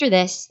After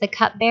this, the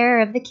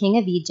cupbearer of the king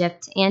of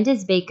Egypt and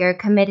his baker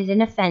committed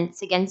an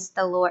offense against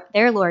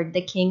their lord,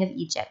 the king of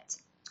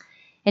Egypt.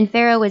 And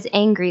Pharaoh was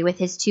angry with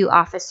his two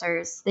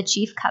officers, the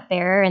chief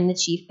cupbearer and the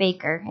chief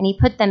baker, and he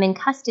put them in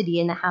custody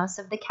in the house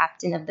of the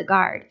captain of the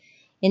guard,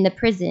 in the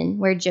prison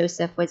where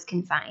Joseph was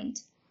confined.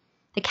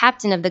 The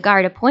captain of the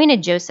guard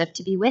appointed Joseph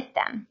to be with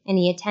them, and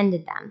he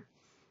attended them.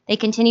 They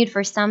continued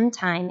for some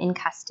time in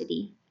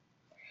custody.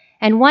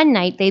 And one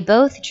night they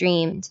both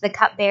dreamed, the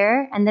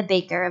cupbearer and the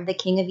baker of the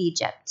king of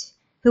Egypt,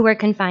 who were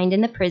confined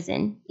in the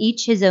prison,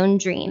 each his own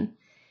dream,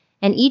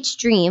 and each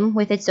dream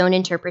with its own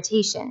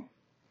interpretation.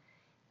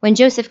 When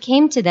Joseph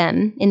came to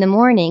them in the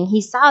morning,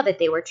 he saw that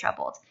they were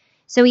troubled.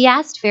 So he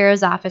asked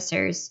Pharaoh's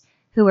officers,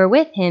 who were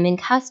with him in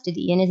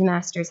custody in his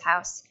master's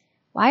house,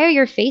 "Why are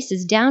your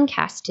faces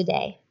downcast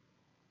today?"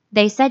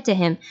 They said to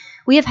him,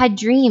 "We have had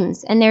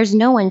dreams, and there's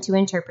no one to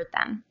interpret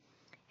them."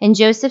 And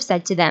Joseph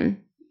said to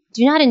them,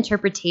 "Do not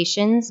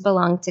interpretations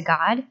belong to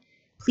God?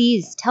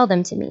 Please tell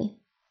them to me."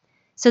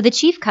 So the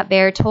chief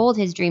cupbearer told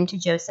his dream to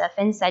Joseph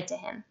and said to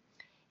him,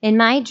 "In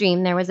my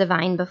dream there was a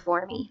vine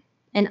before me,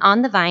 and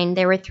on the vine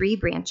there were 3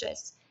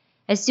 branches.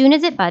 As soon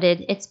as it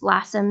budded, its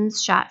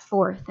blossoms shot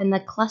forth, and the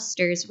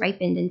clusters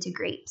ripened into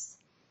grapes.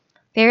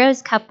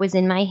 Pharaoh's cup was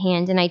in my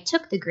hand, and I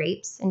took the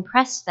grapes and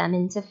pressed them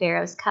into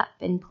Pharaoh's cup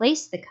and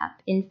placed the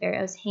cup in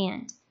Pharaoh's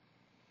hand."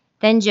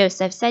 Then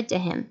Joseph said to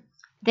him,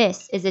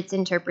 "This is its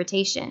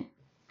interpretation.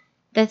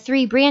 The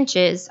 3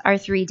 branches are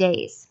 3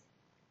 days.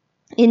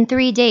 In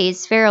 3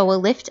 days Pharaoh will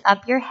lift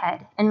up your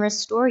head and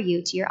restore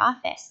you to your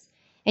office,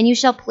 and you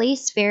shall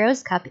place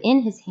Pharaoh's cup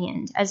in his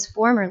hand as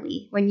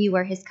formerly when you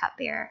were his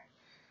cupbearer.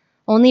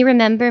 Only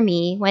remember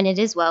me when it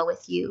is well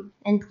with you,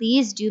 and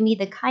please do me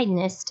the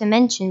kindness to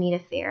mention me to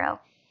Pharaoh,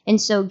 and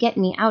so get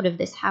me out of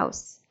this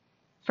house.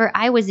 For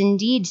I was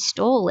indeed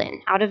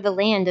stolen out of the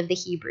land of the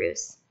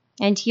Hebrews,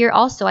 and here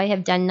also I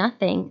have done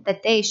nothing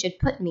that they should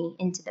put me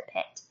into the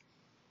pit."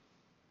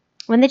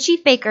 When the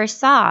chief baker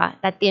saw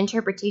that the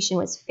interpretation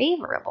was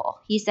favorable,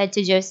 he said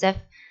to Joseph,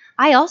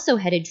 "I also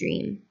had a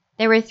dream.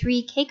 There were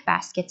 3 cake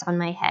baskets on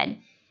my head,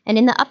 and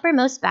in the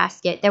uppermost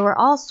basket there were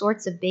all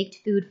sorts of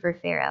baked food for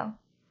Pharaoh,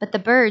 but the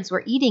birds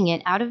were eating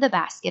it out of the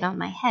basket on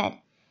my head."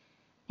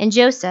 And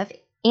Joseph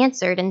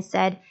answered and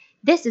said,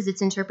 "This is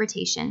its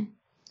interpretation.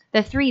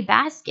 The 3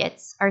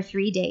 baskets are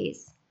 3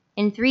 days.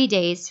 In 3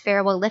 days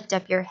Pharaoh will lift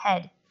up your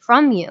head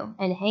from you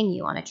and hang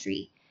you on a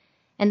tree,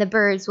 and the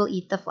birds will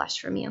eat the flesh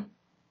from you."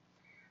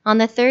 On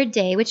the 3rd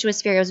day, which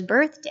was Pharaoh's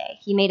birthday,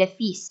 he made a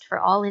feast for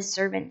all his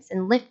servants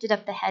and lifted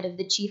up the head of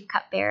the chief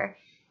cupbearer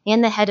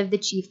and the head of the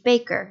chief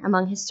baker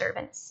among his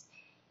servants.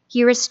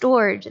 He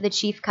restored the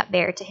chief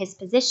cupbearer to his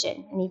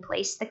position, and he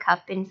placed the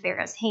cup in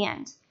Pharaoh's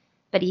hand.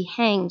 But he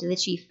hanged the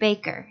chief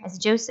baker, as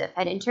Joseph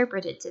had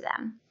interpreted to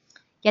them.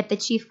 Yet the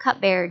chief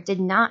cupbearer did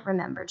not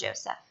remember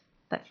Joseph,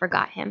 but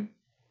forgot him.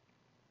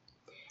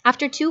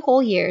 After 2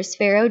 whole years,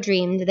 Pharaoh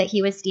dreamed that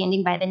he was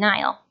standing by the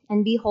Nile,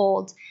 and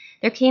behold,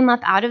 there came up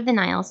out of the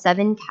Nile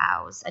 7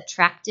 cows,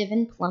 attractive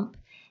and plump,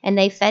 and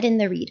they fed in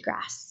the reed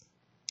grass.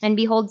 And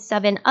behold,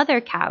 7 other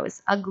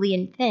cows, ugly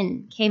and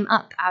thin, came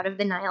up out of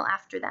the Nile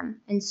after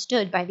them, and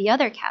stood by the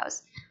other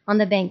cows on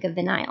the bank of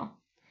the Nile.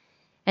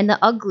 And the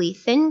ugly,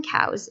 thin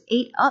cows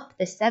ate up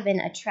the 7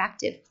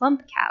 attractive,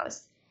 plump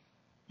cows.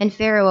 And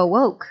Pharaoh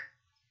awoke,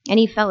 and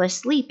he fell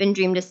asleep and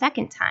dreamed a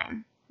second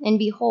time. And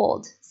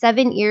behold,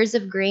 7 ears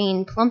of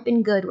grain, plump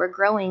and good, were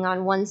growing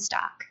on one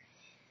stalk.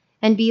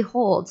 And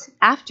behold,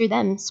 after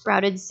them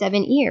sprouted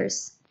 7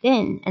 ears,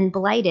 thin and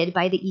blighted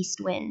by the east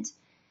wind.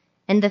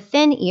 And the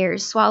thin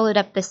ears swallowed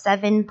up the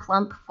 7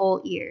 plump,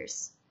 full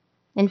ears.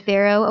 And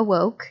Pharaoh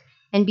awoke,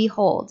 and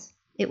behold,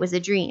 it was a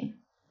dream.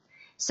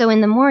 So in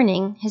the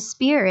morning his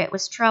spirit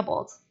was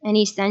troubled, and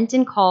he sent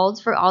and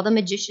called for all the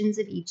magicians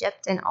of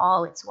Egypt and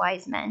all its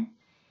wise men.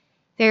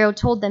 Pharaoh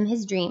told them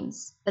his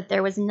dreams, but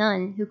there was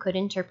none who could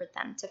interpret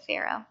them to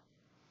Pharaoh.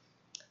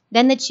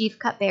 Then the chief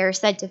cupbearer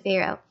said to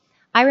Pharaoh,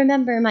 "I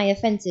remember my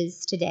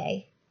offenses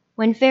today.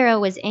 When Pharaoh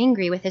was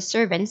angry with his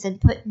servants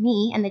and put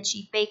me and the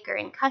chief baker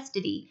in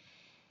custody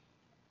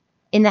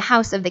in the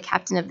house of the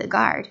captain of the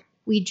guard,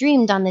 we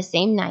dreamed on the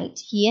same night,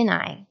 he and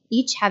I,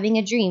 each having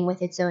a dream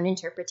with its own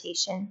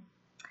interpretation.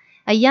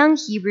 A young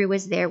Hebrew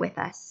was there with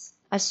us,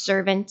 a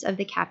servant of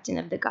the captain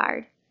of the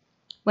guard.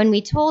 When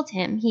we told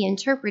him, he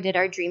interpreted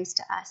our dreams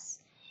to us,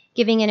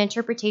 giving an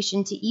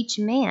interpretation to each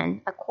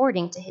man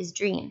according to his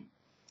dream.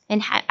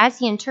 And as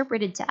he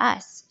interpreted to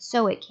us,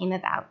 so it came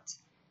about.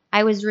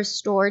 I was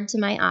restored to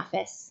my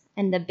office,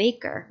 and the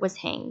baker was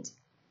hanged."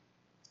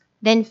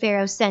 Then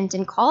Pharaoh sent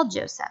and called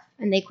Joseph,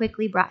 and they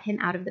quickly brought him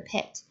out of the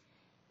pit.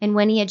 And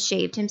when he had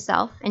shaved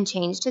himself and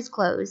changed his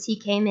clothes, he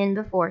came in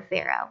before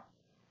Pharaoh.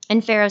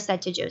 And Pharaoh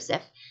said to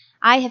Joseph,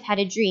 "I have had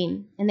a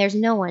dream, and there's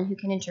no one who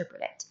can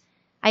interpret it.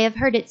 I have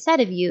heard it said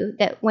of you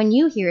that when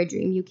you hear a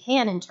dream, you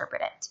can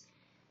interpret it."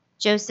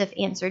 Joseph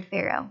answered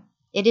Pharaoh,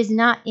 "It is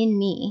not in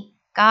me.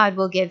 God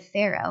will give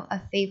Pharaoh a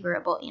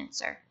favorable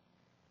answer."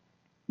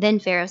 Then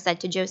Pharaoh said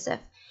to Joseph,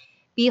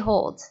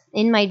 "Behold,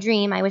 in my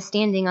dream I was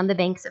standing on the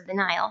banks of the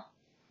Nile.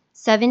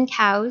 7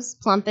 cows,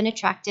 plump and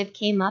attractive,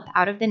 came up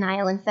out of the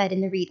Nile and fed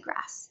in the reed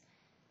grass.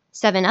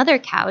 7 other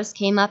cows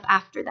came up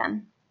after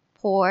them,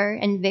 poor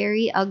and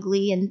very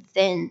ugly and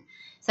thin,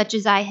 such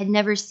as I had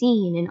never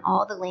seen in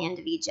all the land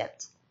of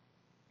Egypt.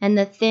 And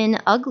the thin,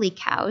 ugly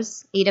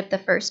cows ate up the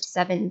first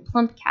 7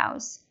 plump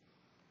cows.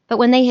 But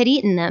when they had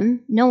eaten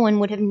them, no one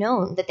would have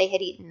known that they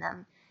had eaten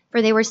them,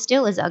 for they were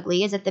still as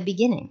ugly as at the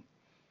beginning.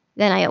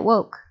 Then I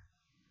awoke.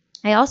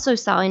 I also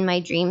saw in my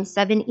dream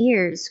 7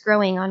 ears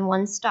growing on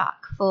one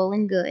stalk, full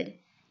and good.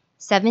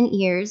 7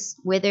 ears,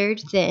 withered,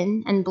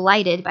 thin, and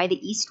blighted by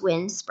the east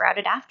wind,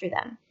 sprouted after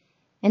them.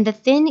 And the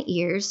thin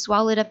ears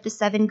swallowed up the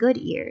 7 good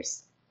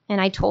ears.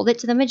 And I told it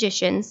to the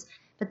magicians,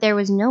 but there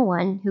was no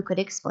one who could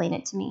explain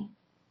it to me.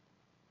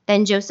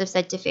 Then Joseph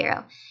said to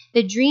Pharaoh,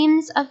 "The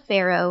dreams of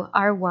Pharaoh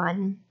are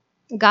one.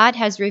 God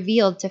has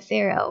revealed to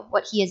Pharaoh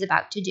what he is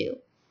about to do.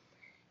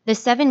 The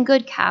 7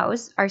 good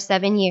cows are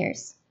 7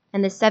 years,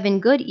 and the 7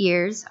 good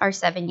ears are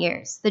 7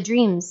 years. The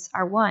dreams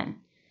are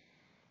one.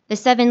 The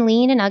 7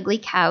 lean and ugly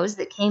cows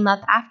that came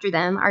up after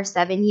them are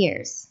 7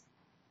 years,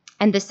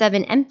 and the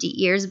 7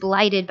 empty ears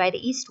blighted by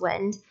the east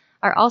wind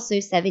are also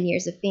 7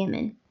 years of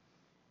famine.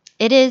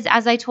 It is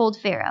as I told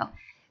Pharaoh.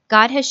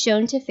 God has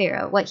shown to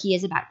Pharaoh what he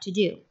is about to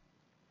do.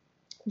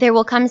 There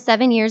will come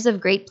 7 years of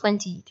great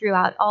plenty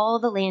throughout all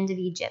the land of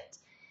Egypt,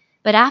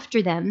 but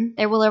after them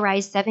there will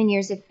arise 7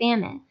 years of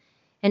famine,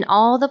 and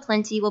all the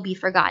plenty will be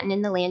forgotten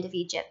in the land of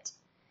Egypt.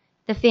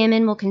 The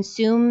famine will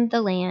consume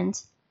the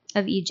land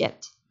of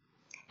Egypt,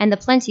 and the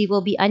plenty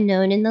will be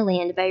unknown in the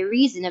land by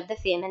reason of the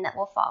famine that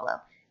will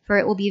follow, for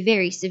it will be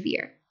very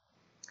severe.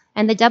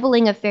 And the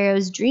doubling of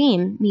Pharaoh's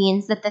dream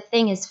means that the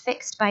thing is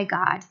fixed by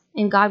God,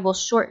 and God will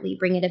shortly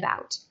bring it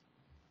about.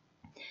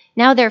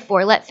 Now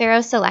therefore let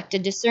Pharaoh select a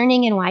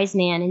discerning and wise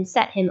man and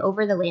set him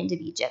over the land of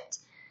Egypt.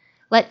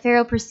 Let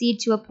Pharaoh proceed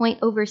to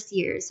appoint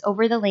overseers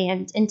over the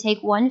land and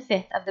take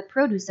 1/5 of the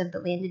produce of the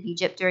land of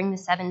Egypt during the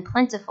 7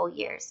 plentiful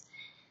years.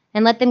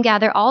 And let them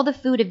gather all the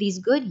food of these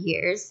good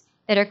years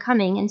that are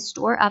coming and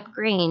store up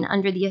grain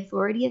under the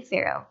authority of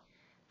Pharaoh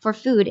for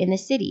food in the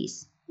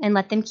cities, and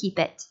let them keep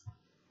it.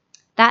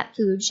 That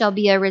food shall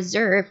be a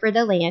reserve for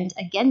the land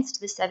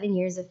against the 7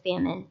 years of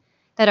famine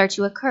that are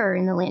to occur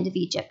in the land of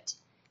Egypt,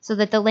 so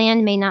that the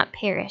land may not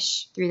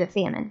perish through the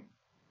famine."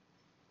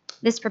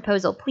 This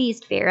proposal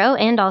pleased Pharaoh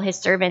and all his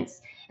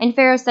servants. And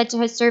Pharaoh said to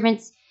his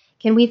servants,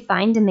 "Can we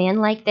find a man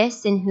like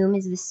this in whom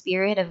is the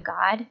Spirit of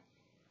God?"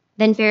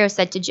 Then Pharaoh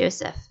said to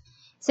Joseph,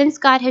 "Since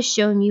God has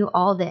shown you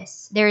all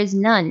this, there is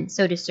none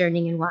so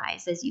discerning and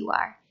wise as you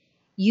are.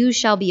 You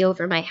shall be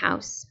over my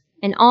house,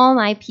 and all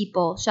my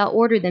people shall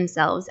order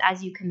themselves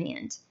as you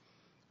command.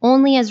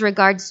 Only as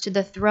regards to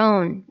the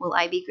throne will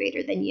I be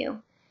greater than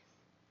you."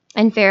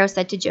 And Pharaoh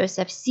said to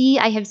Joseph, "See,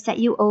 I have set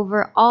you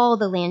over all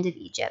the land of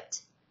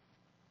Egypt."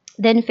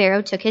 Then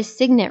Pharaoh took his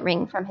signet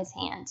ring from his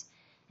hand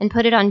and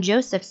put it on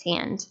Joseph's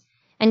hand,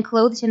 and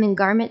clothed him in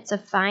garments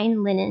of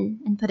fine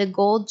linen, and put a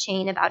gold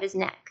chain about his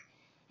neck.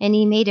 And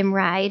he made him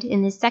ride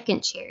in the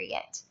 2nd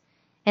chariot.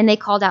 And they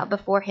called out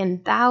before him,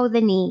 "Bow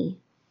the knee."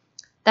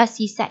 Thus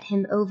he set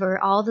him over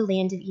all the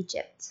land of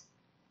Egypt.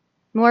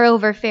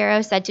 Moreover,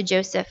 Pharaoh said to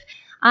Joseph,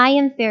 "I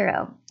am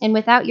Pharaoh, and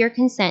without your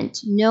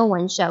consent no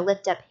one shall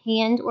lift up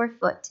hand or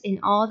foot in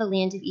all the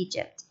land of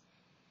Egypt."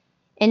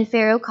 And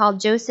Pharaoh called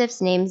Joseph's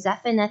name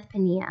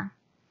Zaphenath-Paneah,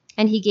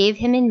 and he gave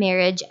him in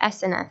marriage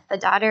Asenath, the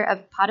daughter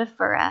of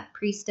Potipherah,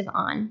 priest of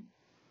On.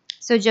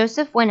 So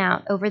Joseph went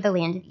out over the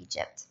land of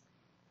Egypt.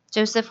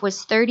 Joseph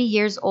was 30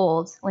 years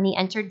old when he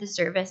entered the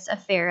service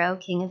of Pharaoh,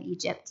 king of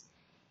Egypt.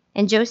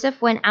 And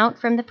Joseph went out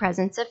from the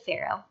presence of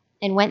Pharaoh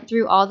and went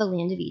through all the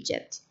land of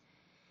Egypt.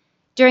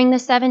 During the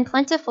 7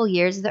 plentiful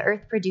years the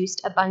earth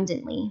produced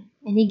abundantly,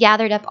 and he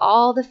gathered up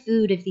all the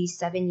food of these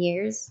 7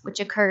 years, which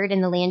occurred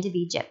in the land of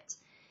Egypt,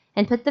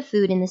 and put the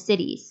food in the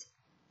cities.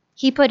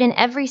 He put in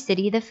every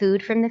city the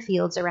food from the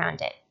fields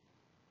around it.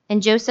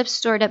 And Joseph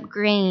stored up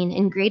grain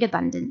in great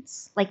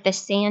abundance, like the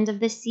sand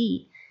of the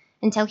sea,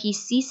 until he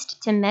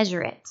ceased to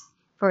measure it,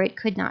 for it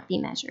could not be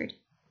measured.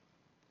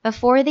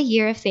 Before the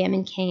year of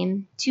famine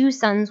came, 2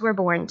 sons were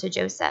born to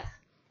Joseph.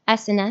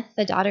 Asenath,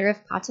 the daughter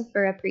of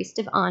Potipherah, priest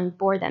of On,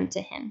 bore them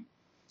to him.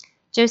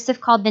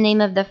 Joseph called the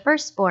name of the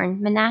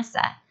firstborn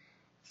Manasseh,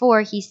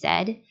 for, he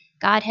said,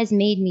 "God has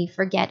made me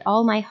forget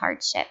all my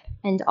hardship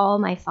and all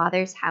my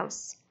father's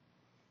house."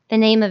 The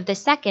name of the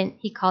second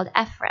he called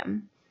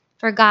Ephraim,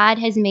 for God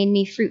has made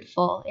me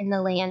fruitful in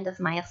the land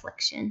of my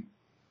affliction.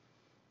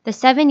 The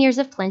 7 years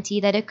of plenty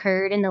that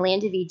occurred in the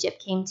land of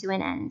Egypt came to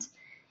an end,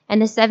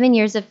 and the 7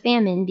 years of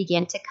famine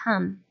began to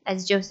come,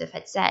 as Joseph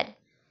had said.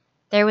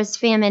 There was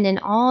famine in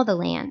all the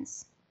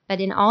lands,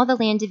 but in all the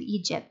land of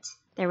Egypt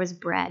there was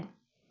bread.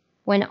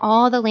 When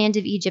all the land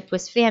of Egypt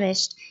was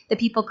famished, the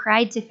people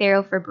cried to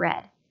Pharaoh for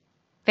bread.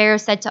 Pharaoh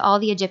said to all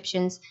the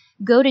Egyptians,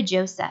 "Go to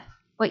Joseph.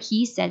 What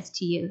he says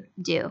to you,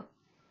 do."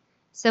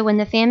 So when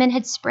the famine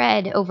had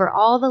spread over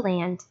all the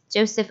land,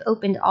 Joseph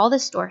opened all the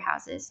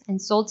storehouses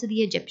and sold to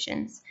the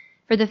Egyptians,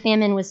 for the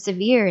famine was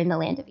severe in the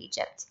land of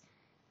Egypt.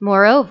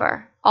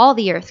 Moreover, all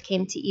the earth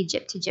came to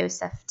Egypt to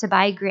Joseph to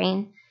buy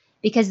grain,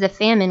 because the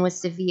famine was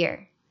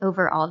severe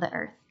over all the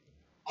earth.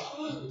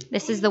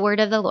 This is the word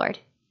of the Lord.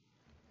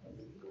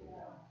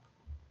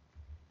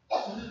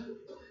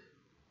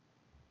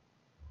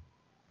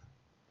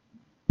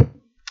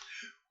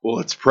 Well,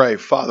 let's pray.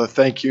 Father,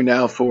 thank you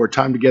now for our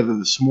time together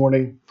this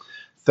morning.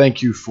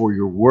 Thank you for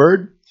your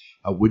word.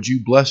 Would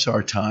you bless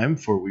our time,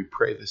 for we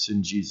pray this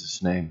in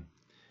Jesus' name.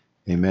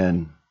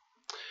 Amen.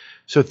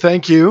 So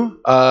thank you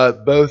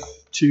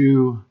both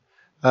to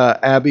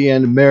Abby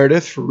and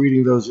Meredith for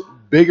reading those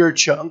bigger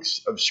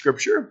chunks of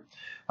Scripture.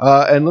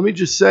 And let me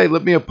just say,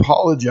 let me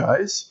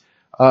apologize.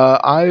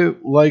 I,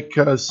 like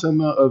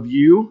some of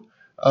you,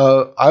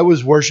 I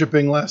was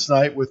worshiping last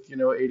night with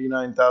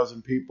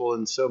 89,000 people,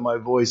 and so my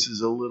voice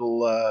is a little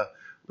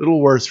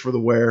worse for the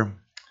wear.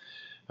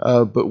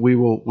 But we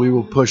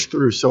will push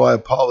through. So I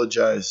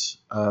apologize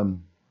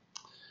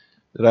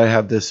that I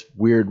have this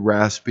weird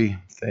raspy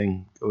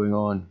thing going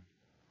on.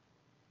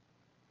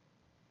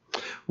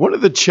 One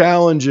of the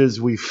challenges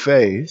we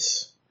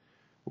face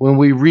when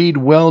we read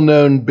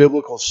well-known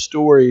biblical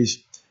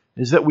stories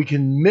is that we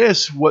can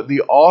miss what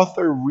the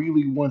author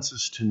really wants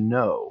us to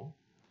know,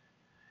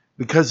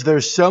 because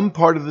there's some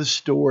part of the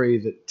story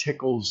that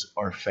tickles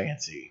our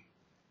fancy.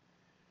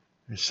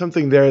 There's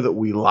something there that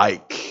we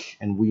like,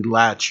 and we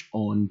latch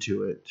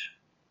onto it.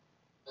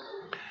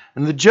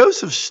 And the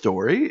Joseph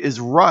story is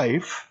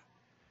rife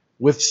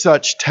with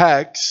such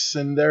texts,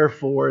 and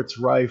therefore it's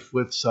rife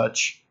with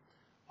such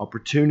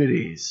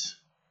opportunities.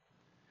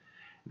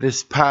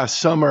 This past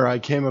summer, I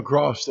came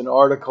across an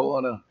article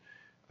on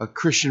a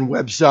Christian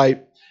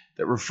website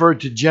that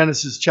referred to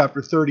Genesis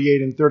chapter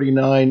 38 and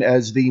 39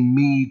 as the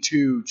Me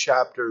Too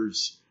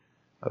chapters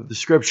of the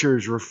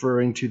Scriptures,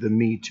 referring to the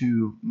Me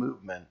Too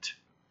movement.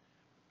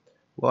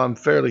 Well, I'm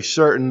fairly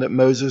certain that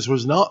Moses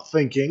was not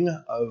thinking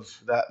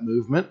of that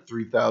movement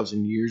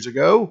 3,000 years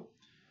ago,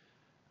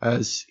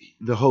 as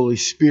the Holy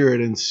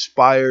Spirit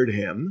inspired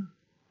him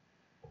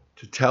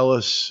to tell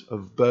us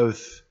of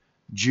both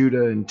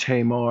Judah and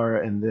Tamar,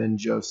 and then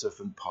Joseph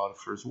and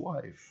Potiphar's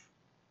wife.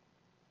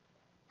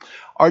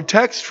 Our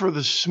text for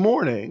this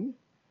morning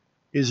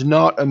is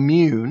not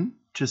immune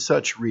to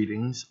such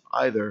readings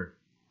either.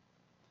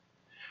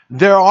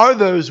 There are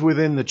those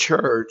within the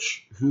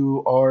church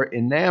who are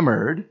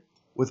enamored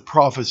with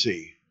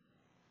prophecy,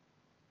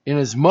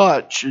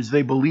 inasmuch as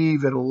they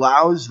believe it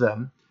allows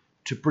them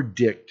to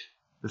predict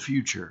the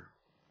future.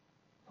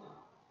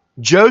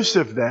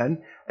 Joseph,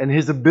 then, and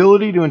his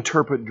ability to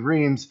interpret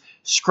dreams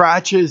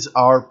scratches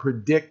our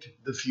predict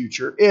the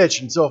future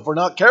itch. And so if we're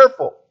not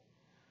careful,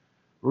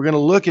 we're going to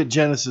look at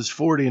Genesis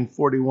 40 and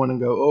 41 and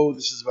go, oh,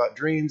 this is about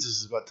dreams. This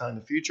is about time in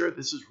the future.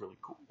 This is really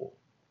cool.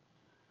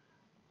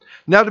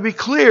 Now, to be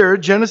clear,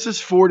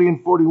 Genesis 40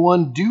 and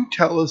 41 do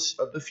tell us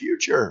of the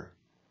future,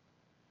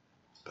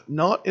 but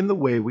not in the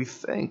way we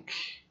think.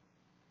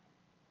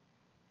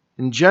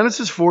 In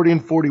Genesis 40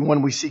 and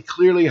 41, we see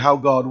clearly how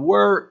God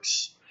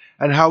works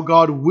and how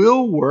God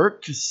will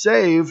work to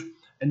save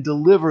and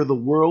deliver the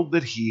world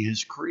that he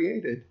has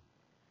created.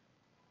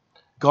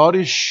 God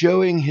is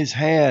showing his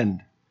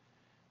hand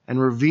and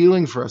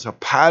revealing for us a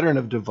pattern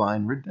of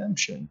divine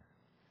redemption.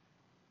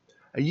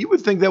 And you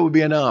would think that would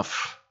be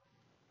enough,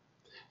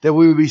 that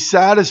we would be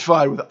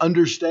satisfied with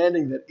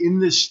understanding that in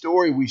this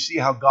story we see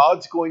how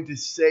God's going to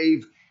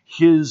save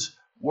his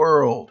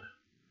world.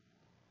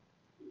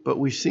 But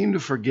we seem to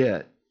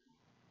forget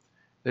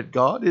that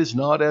God is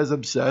not as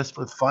obsessed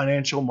with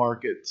financial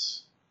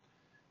markets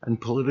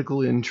and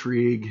political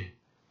intrigue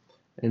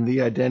and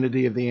the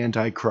identity of the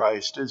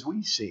Antichrist as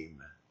we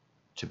seem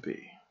to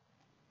be.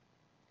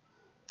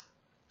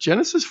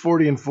 Genesis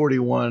 40 and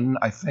 41,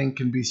 I think,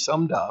 can be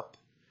summed up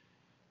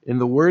in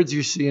the words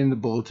you see in the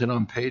bulletin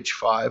on page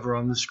 5 or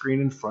on the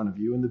screen in front of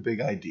you in the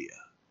big idea.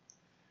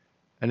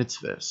 And it's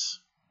this: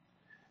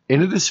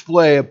 in a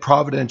display of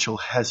providential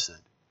hesed,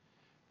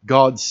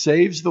 God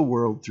saves the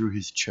world through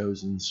his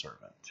chosen servant.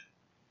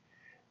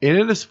 In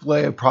a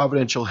display of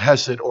providential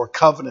hesed or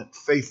covenant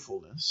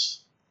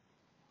faithfulness,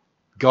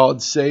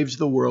 God saves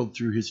the world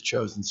through his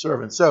chosen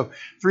servant. So,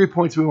 3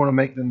 points we want to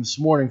make them this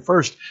morning.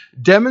 First,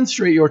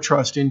 demonstrate your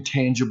trust in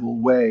tangible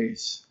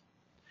ways.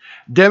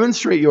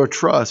 Demonstrate your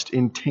trust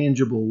in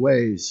tangible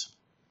ways.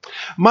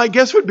 My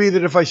guess would be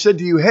that if I said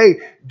to you, hey,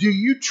 do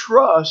you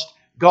trust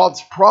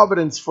God's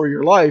providence for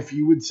your life?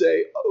 You would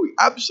say, oh,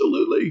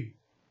 absolutely.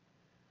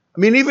 I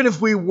mean, even if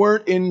we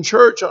weren't in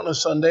church on a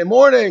Sunday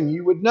morning,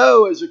 you would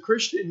know as a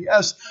Christian,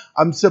 yes,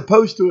 I'm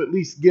supposed to at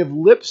least give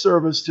lip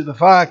service to the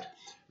fact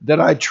that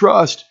I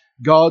trust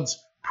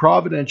God's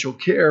providential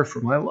care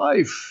for my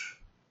life.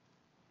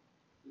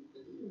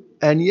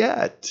 And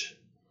yet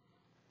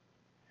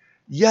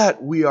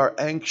we are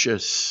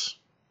anxious.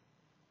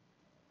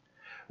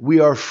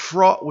 We are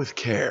fraught with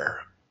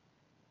care.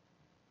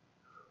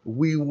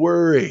 We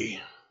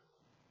worry.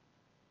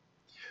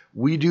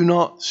 We do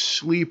not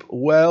sleep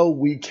well.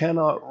 We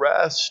cannot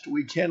rest.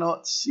 We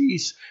cannot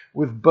cease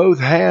with both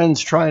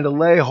hands trying to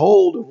lay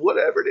hold of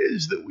whatever it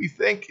is that we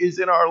think is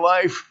in our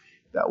life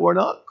that we're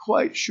not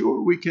quite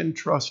sure we can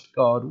trust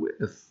God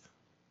with.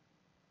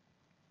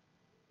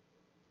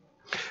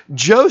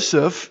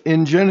 Joseph,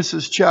 in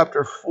Genesis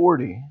chapter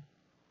 40,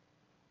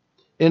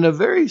 in a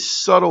very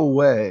subtle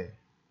way,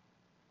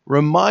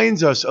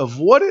 reminds us of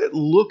what it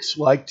looks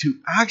like to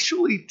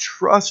actually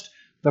trust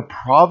the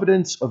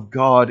providence of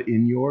God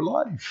in your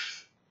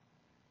life.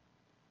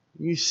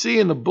 You see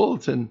in the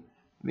bulletin,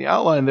 in the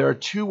outline, there are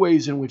two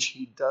ways in which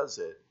he does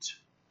it.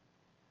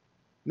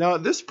 Now,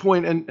 at this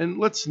point, and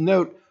let's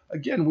note,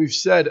 again, we've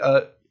said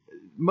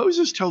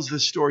Moses tells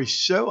this story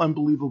so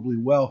unbelievably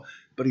well,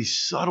 but he's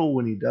subtle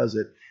when he does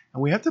it.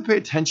 And we have to pay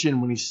attention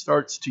when he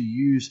starts to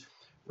use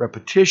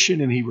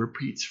repetition and he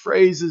repeats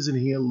phrases and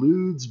he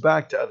alludes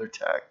back to other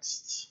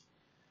texts.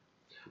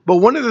 But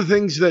one of the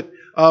things that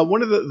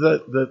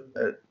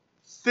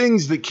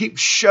things that keep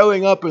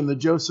showing up in the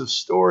Joseph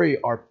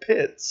story are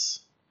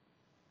pits.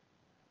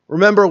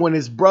 Remember when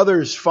his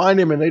brothers find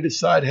him and they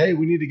decide, hey,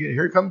 we need to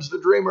here comes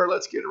the dreamer,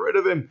 let's get rid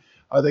of him.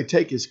 They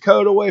take his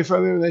coat away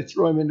from him and they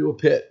throw him into a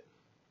pit.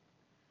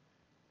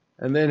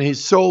 And then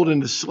he's sold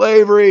into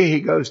slavery. He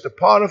goes to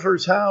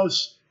Potiphar's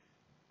house.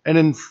 And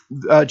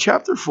in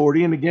chapter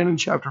 40 and again in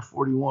chapter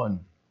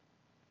 41,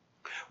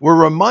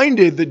 we're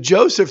reminded that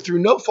Joseph, through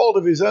no fault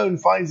of his own,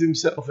 finds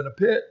himself in a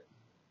pit.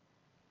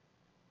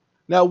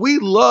 Now,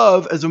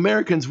 as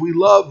Americans, we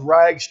love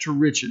rags to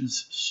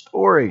riches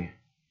story.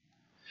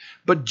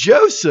 But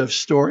Joseph's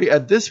story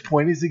at this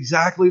point is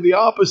exactly the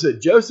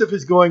opposite. Joseph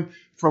is going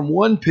from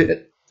one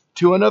pit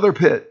to another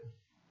pit.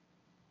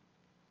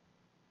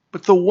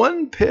 But the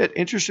one pit,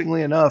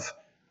 interestingly enough,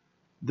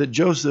 that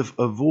Joseph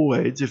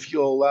avoids, if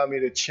you'll allow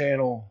me to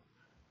channel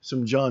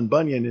some John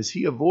Bunyan, is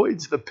he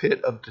avoids the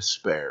pit of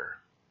despair.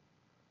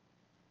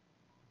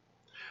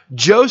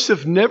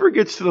 Joseph never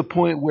gets to the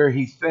point where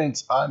he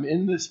thinks, I'm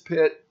in this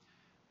pit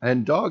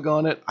and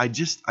doggone it, I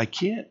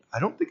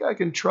don't think I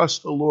can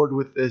trust the Lord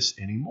with this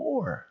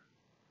anymore.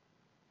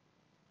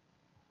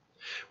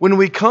 When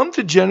we come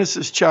to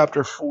Genesis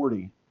chapter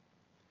 40,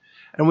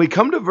 and we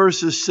come to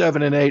verses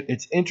 7 and 8,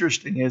 it's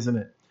interesting, isn't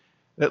it?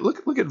 That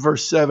look at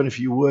verse 7, if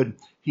you would.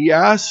 He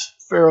asks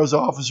Pharaoh's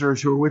officers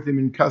who are with him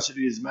in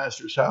custody at his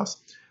master's house,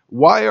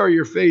 why are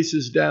your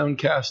faces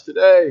downcast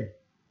today?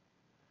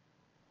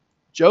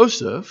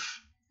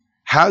 Joseph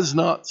has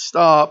not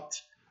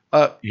stopped,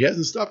 he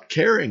hasn't stopped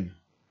caring.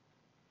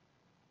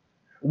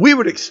 We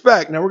would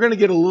expect, now we're going to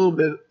get a little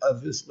bit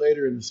of this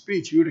later in the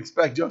speech, you would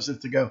expect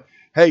Joseph to go,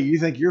 hey, you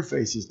think your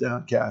face is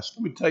downcast?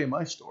 Let me tell you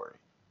my story.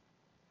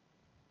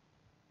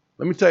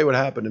 Let me tell you what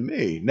happened to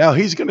me. Now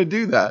he's going to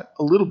do that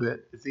a little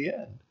bit at the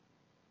end.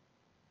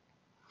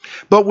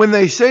 But when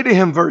they say to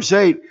him, verse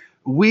 8,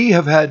 we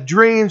have had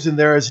dreams and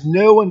there is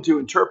no one to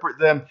interpret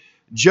them,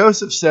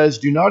 Joseph says,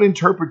 do not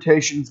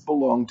interpretations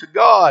belong to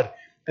God?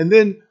 And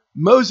then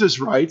Moses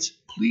writes,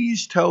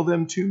 please tell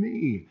them to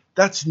me.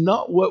 That's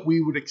not what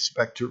we would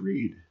expect to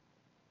read.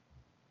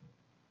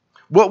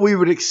 What we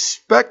would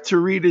expect to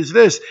read is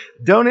this.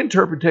 Don't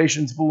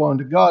interpretations belong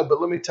to God?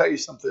 But let me tell you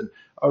something.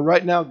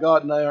 Right now,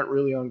 God and I aren't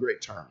really on great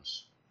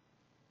terms.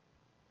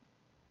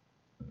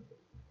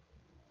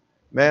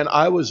 Man,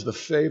 I was the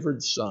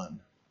favored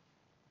son.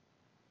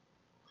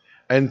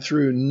 And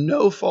through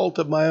no fault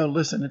of my own,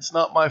 listen, it's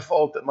not my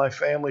fault that my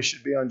family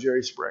should be on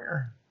Jerry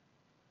Springer.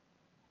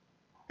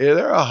 Yeah,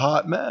 they're a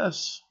hot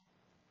mess.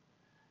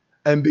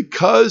 And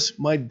because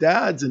my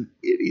dad's an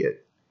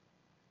idiot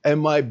and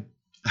my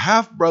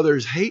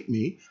half-brothers hate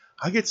me,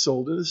 I get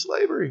sold into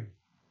slavery.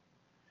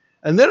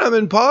 And then I'm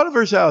in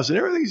Potiphar's house and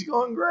everything's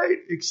going great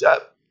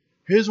except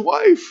his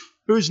wife,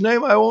 whose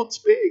name I won't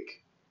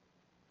speak.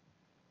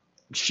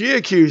 She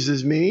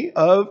accuses me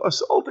of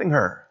assaulting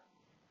her.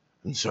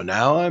 And so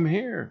now I'm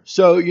here.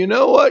 So you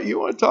know what? You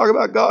want to talk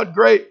about God?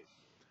 Great.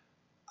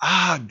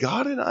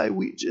 God and I,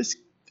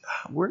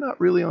 we're not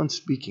really on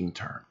speaking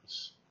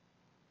terms.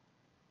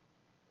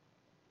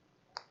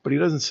 But he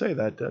doesn't say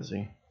that, does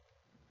he?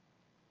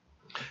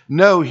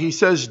 No, he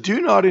says,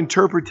 do not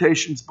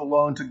interpretations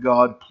belong to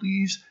God.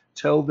 Please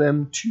tell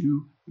them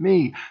to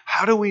me.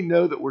 How do we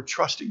know that we're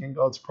trusting in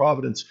God's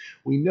providence?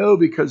 We know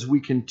because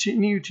we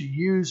continue to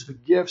use the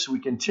gifts, we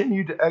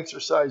continue to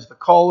exercise the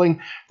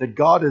calling that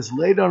God has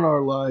laid on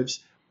our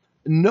lives,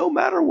 no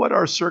matter what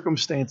our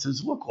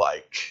circumstances look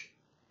like.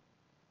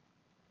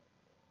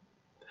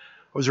 I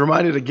was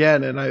reminded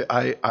again, and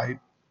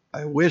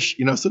I wish,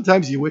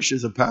 sometimes you wish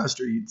as a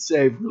pastor you'd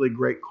save really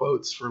great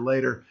quotes for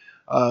later.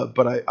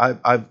 But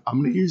I'm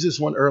going to use this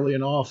one early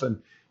and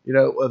often.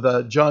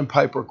 The John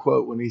Piper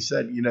quote when he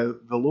said,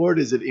 the Lord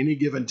is at any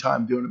given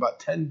time doing about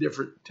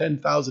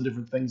 10,000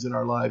 different things in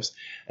our lives,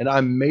 and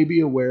I'm maybe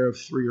aware of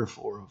 3 or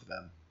 4 of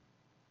them.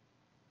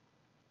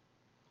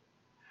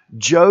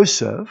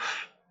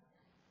 Joseph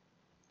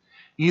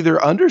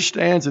either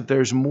understands that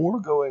there's more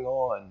going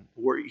on,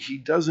 or he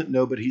doesn't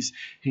know, but he's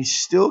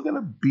still going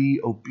to be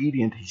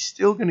obedient. He's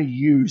still going to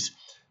use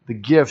the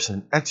gifts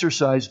and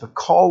exercise the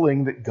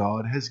calling that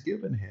God has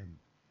given him.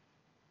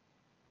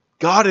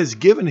 God has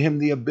given him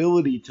the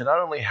ability to not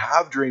only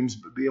have dreams,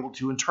 but be able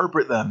to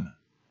interpret them.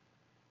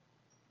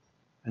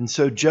 And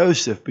so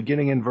Joseph,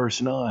 beginning in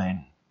verse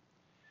 9,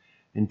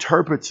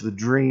 interprets the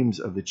dreams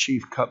of the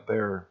chief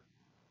cupbearer.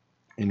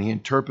 And he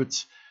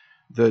interprets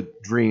the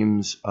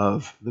dreams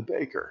of the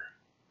baker.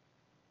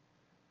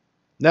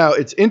 Now,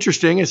 it's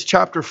interesting as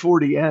chapter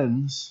 40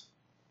 ends,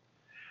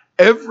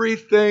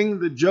 everything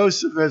that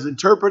Joseph has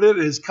interpreted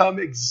has come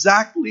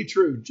exactly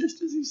true,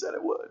 just as he said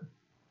it would.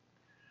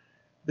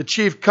 The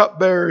chief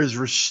cupbearer is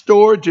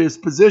restored to his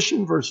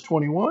position, verse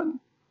 21.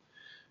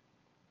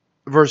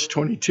 Verse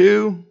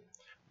 22,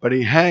 but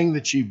he hanged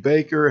the chief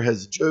baker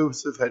as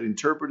Joseph had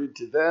interpreted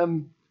to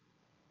them.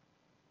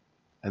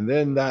 And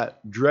then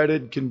that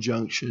dreaded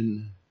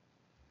conjunction,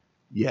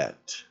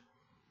 yet.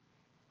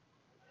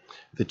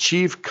 The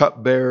chief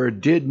cupbearer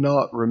did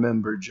not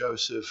remember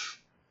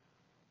Joseph,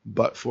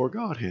 but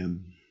forgot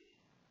him.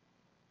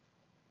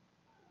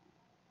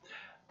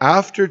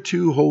 After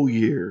 2 whole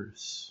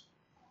years,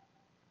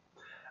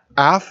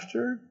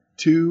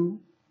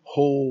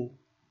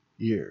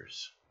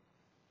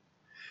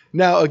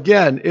 Now,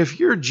 again, if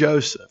you're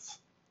Joseph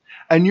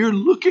and you're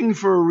looking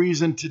for a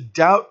reason to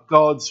doubt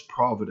God's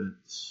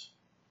providence,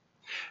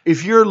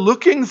 if you're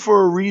looking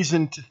for a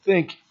reason to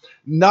think,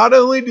 not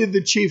only did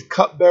the chief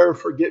cupbearer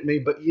forget me,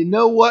 but you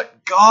know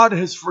what? God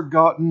has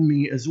forgotten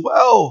me as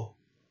well.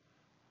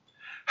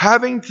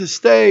 Having to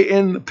stay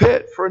in the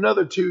pit for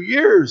another 2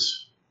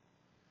 years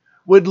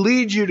would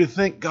lead you to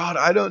think, God,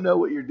 I don't know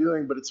what you're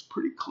doing, but it's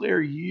pretty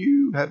clear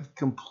you have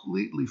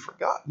completely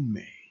forgotten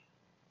me.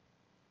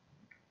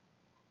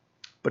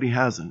 But he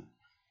hasn't.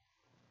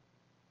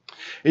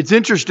 It's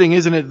interesting,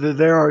 isn't it, that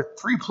there are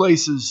 3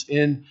 places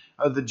in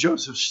the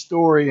Joseph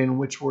story in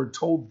which we're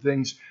told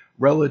things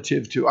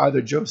relative to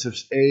either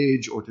Joseph's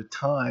age or to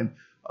time.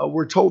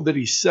 We're told that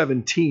he's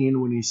 17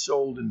 when he's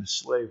sold into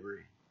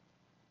slavery.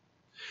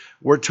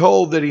 We're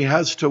told that he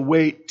has to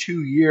wait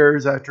 2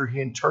 years after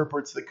he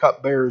interprets the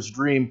cupbearer's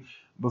dream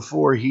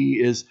before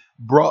he is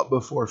brought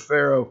before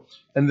Pharaoh.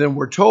 And then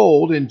we're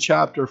told in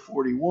chapter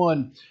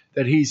 41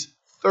 that he's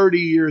 30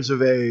 years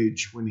of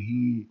age when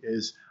he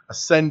is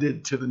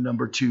ascended to the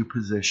number 2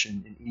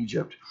 position in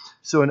Egypt.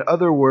 So in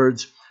other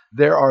words,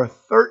 there are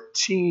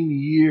 13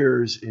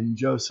 years in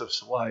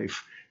Joseph's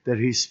life that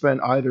he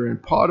spent either in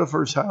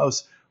Potiphar's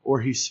house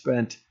or he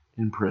spent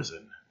in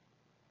prison.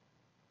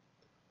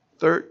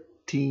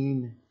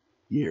 13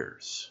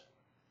 years.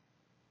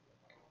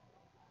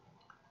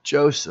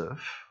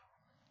 Joseph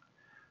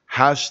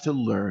has to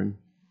learn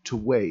to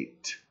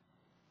wait.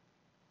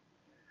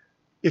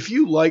 If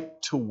you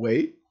like to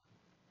wait,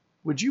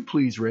 would you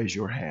please raise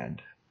your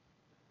hand?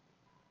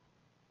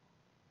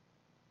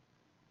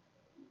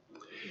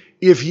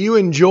 If you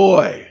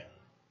enjoy,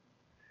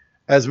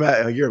 as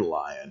Matt, you're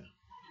lying.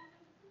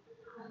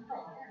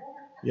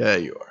 Yeah,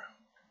 you are.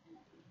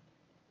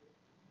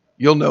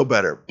 You'll know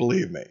better,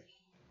 believe me.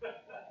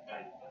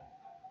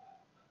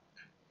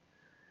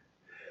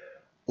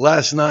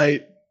 Last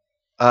night,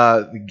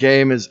 the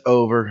game is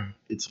over.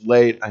 It's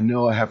late. I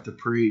know I have to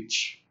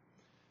preach.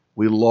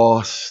 We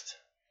lost.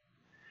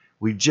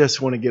 We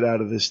just want to get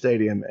out of this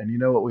stadium. And you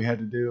know what we had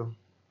to do?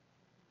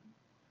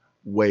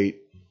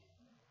 Wait.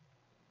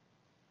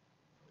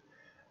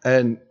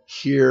 And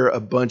hear a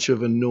bunch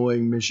of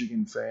annoying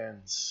Michigan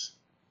fans.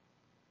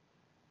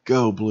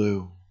 Go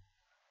Blue.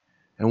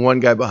 And one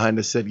guy behind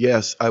us said,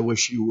 yes, I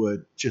wish you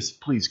would. Just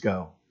please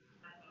go.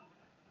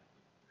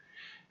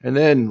 And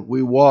then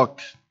we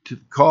walked to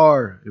the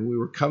car and we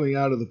were coming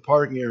out of the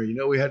parking area. You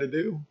know what we had to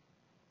do?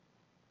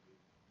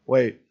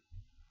 Wait.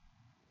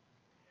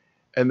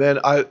 And then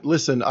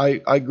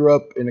I grew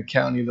up in a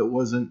county that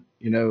wasn't,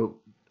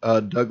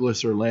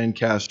 Douglas or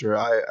Lancaster.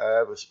 I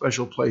have a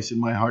special place in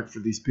my heart for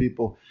these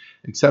people,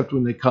 except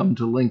when they come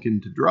to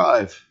Lincoln to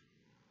drive.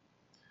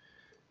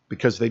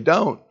 Because they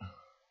don't.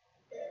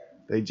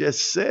 They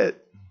just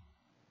sit.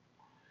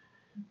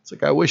 It's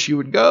like, I wish you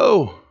would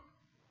go.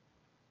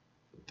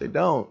 But they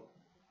don't.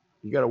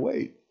 You got to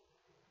wait.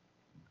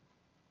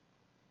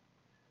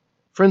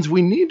 Friends,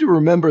 we need to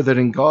remember that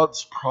in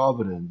God's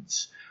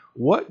providence,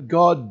 what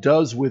God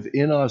does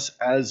within us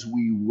as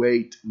we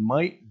wait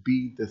might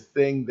be the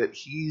thing that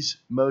He's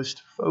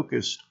most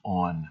focused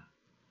on.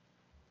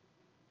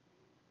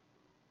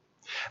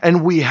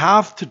 And we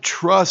have to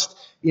trust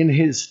in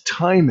His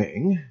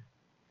timing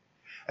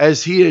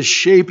as He is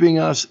shaping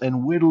us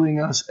and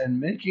whittling us and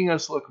making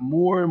us look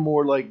more and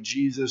more like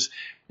Jesus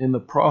in the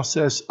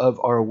process of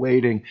our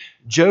waiting.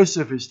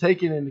 Joseph is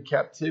taken into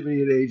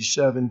captivity at age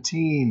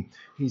 17.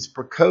 He's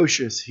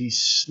precocious.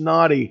 He's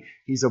snotty.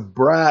 He's a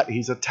brat.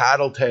 He's a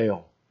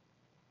tattletale.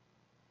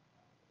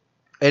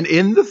 And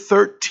in the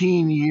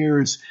 13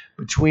 years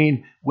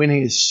between when he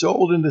is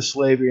sold into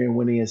slavery and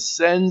when he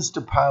ascends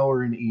to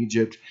power in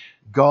Egypt,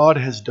 God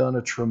has done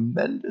a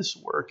tremendous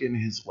work in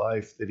his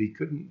life that he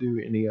couldn't do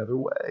any other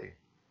way.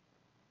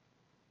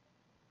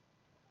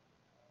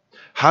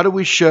 How do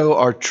we show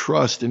our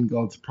trust in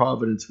God's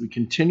providence? We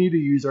continue to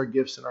use our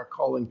gifts and our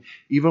calling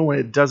even when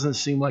it doesn't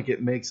seem like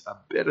it makes a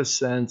bit of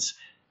sense,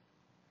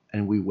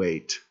 and we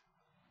wait.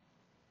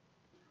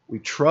 We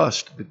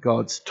trust that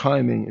God's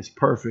timing is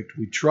perfect.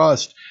 We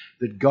trust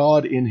that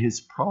God in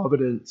his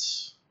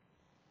providence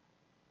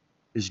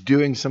is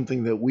doing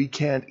something that we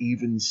can't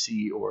even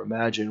see or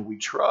imagine. We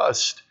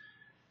trust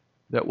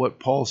that what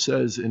Paul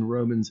says in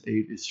Romans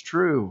 8 is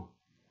true.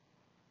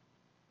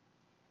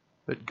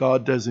 That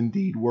God does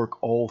indeed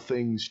work all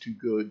things to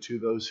good to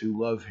those who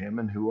love him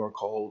and who are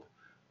called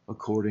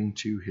according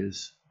to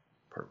his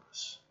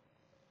purpose.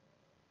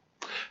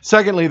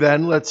 Secondly,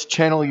 then, let's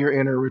channel your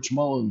inner Rich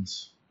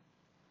Mullins.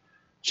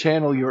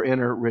 Channel your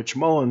inner Rich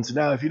Mullins.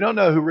 Now, if you don't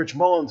know who Rich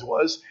Mullins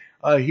was,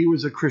 he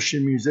was a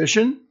Christian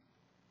musician.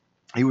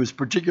 He was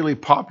particularly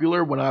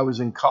popular when I was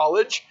in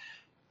college.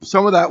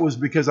 Some of that was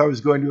because I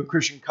was going to a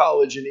Christian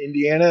college in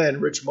Indiana,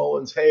 and Rich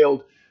Mullins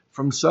hailed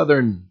from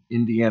southern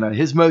Indiana.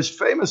 His most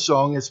famous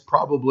song is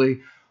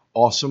probably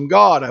Awesome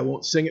God. I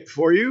won't sing it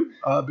for you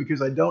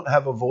because I don't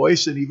have a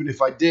voice, and even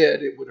if I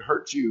did, it would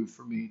hurt you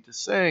for me to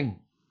sing.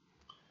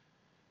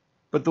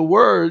 But the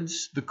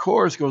words, the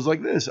chorus goes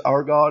like this: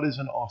 Our God is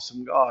an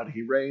awesome God.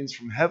 He reigns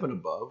from heaven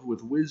above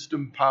with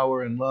wisdom,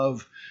 power, and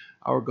love.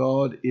 Our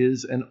God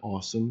is an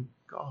awesome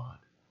God.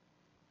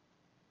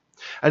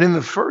 And in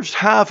the first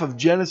half of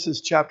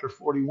Genesis chapter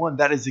 41,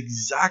 that is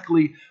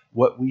exactly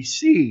what we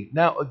see.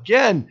 Now,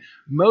 again,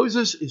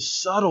 Moses is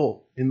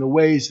subtle in the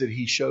ways that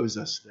he shows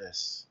us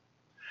this.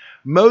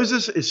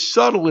 Moses is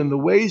subtle in the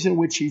ways in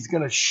which he's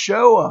going to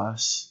show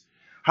us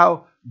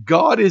how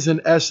God is,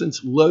 in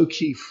essence,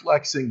 low-key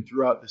flexing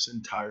throughout this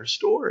entire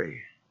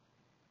story.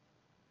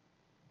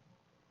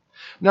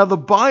 Now, the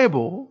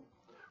Bible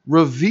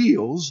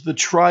reveals the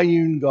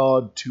triune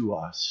God to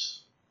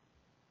us.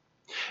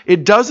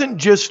 It doesn't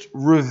just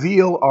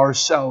reveal our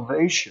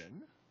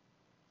salvation,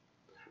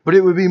 but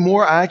it would be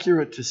more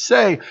accurate to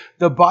say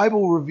the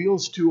Bible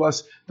reveals to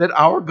us that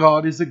our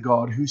God is a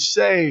God who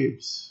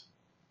saves.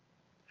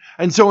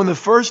 And so in the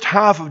first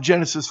half of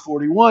Genesis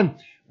 41,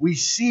 we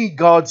see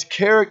God's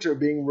character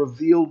being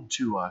revealed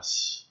to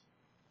us.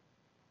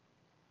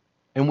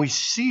 And we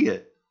see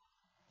it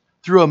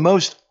through a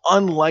most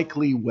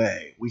unlikely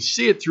way. We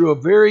see it through a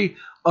very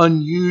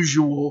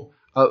unusual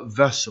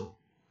vessel.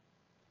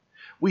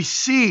 We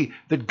see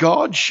that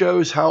God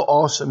shows how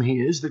awesome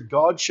he is, that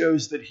God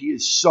shows that he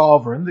is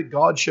sovereign, that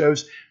God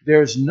shows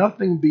there is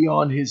nothing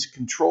beyond his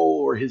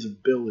control or his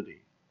ability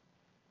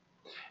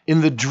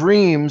in the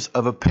dreams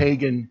of a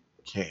pagan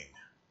king.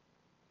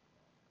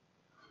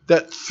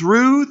 That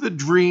through the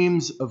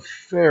dreams of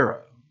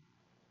Pharaoh,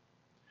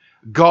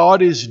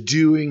 God is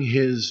doing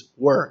his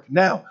work.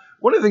 Now,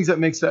 one of the things that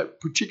makes that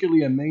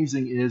particularly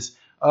amazing is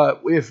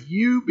if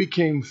you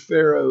became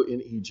Pharaoh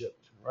in Egypt,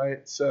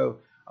 right? So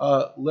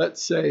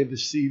let's say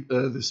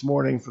this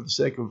morning, for the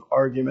sake of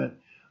argument,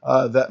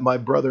 that my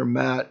brother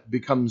Matt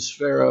becomes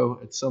Pharaoh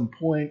at some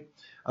point.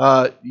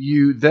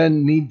 You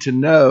then need to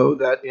know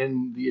that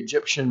in the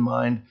Egyptian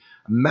mind,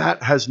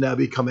 Matt has now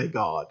become a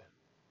god.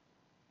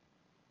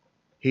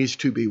 He's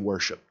to be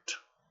worshipped.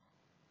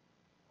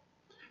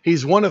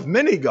 He's one of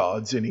many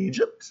gods in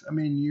Egypt. I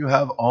mean, you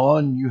have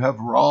On, you have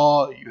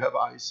Ra, you have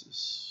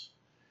Isis.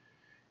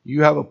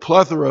 You have a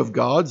plethora of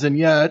gods, and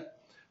yet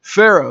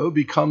Pharaoh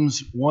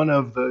becomes one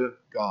of the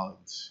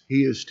gods.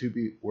 He is to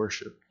be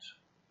worshipped.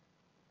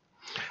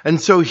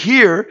 And so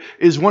here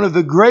is one of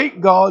the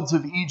great gods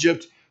of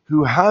Egypt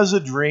who has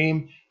a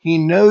dream. He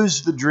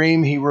knows the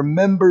dream. He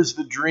remembers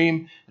the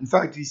dream. In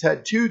fact, he's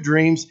had two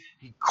dreams.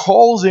 He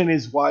calls in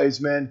his wise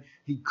men.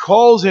 He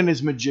calls in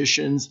his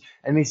magicians.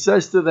 And he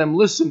says to them,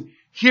 listen,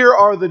 here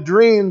are the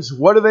dreams.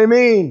 What do they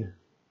mean?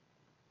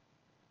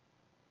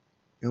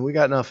 And we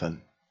got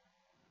nothing.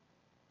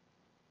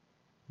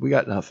 We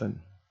got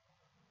nothing.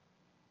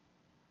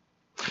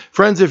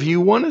 Friends, if you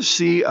want to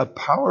see a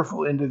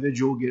powerful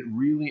individual get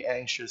really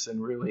anxious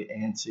and really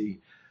antsy,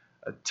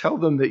 tell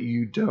them that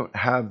you don't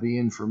have the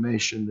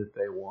information that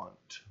they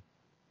want.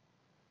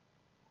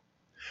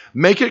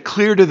 Make it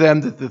clear to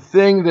them that the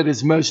thing that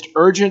is most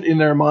urgent in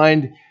their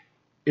mind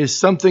is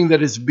something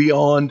that is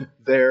beyond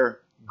their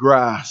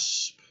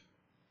grasp.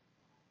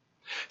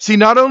 See,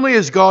 not only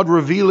is God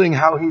revealing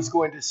how he's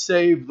going to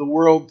save the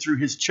world through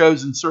his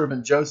chosen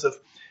servant Joseph,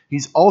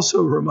 he's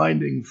also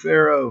reminding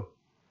Pharaoh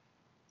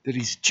that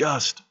he's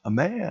just a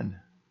man.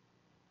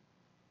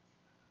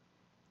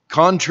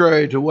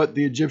 Contrary to what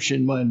the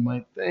Egyptian mind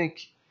might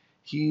think,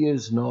 he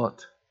is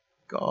not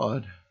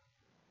God.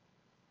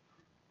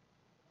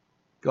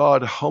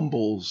 God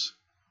humbles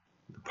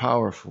the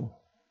powerful.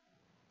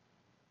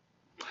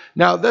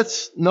 Now,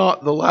 that's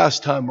not the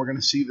last time we're going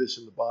to see this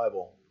in the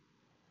Bible.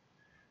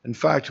 In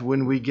fact,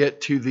 when we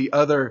get to the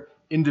other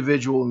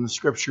individual in the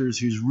scriptures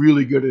who's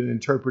really good at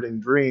interpreting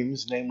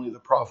dreams, namely the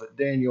prophet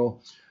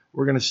Daniel,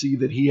 we're going to see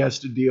that he has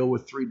to deal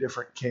with three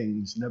different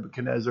kings: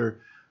 Nebuchadnezzar,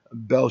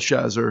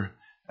 Belshazzar,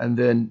 and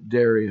then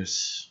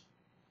Darius.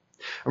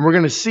 And we're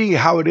going to see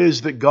how it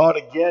is that God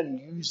again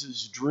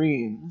uses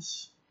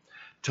dreams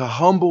to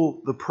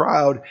humble the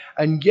proud,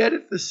 and yet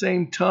at the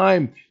same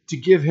time to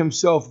give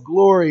himself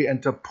glory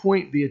and to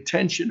point the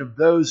attention of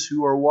those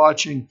who are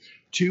watching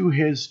to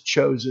his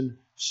chosen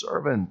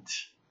servant.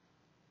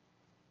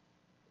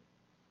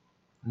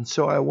 And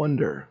so I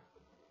wonder,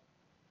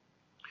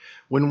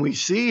 when we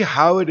see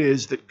how it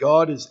is that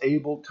God is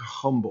able to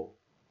humble,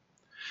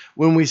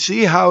 when we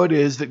see how it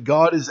is that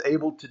God is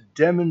able to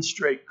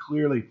demonstrate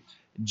clearly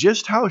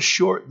just how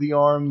short the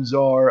arms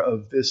are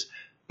of this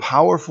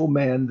powerful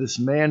man, this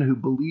man who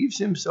believes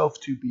himself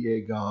to be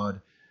a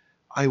god,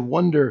 I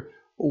wonder,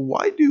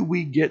 why do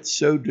we get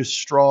so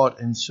distraught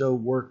and so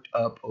worked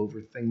up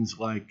over things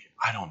like,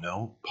 I don't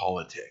know,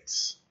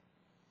 politics?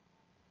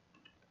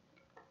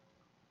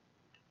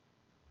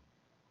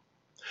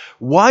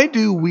 Why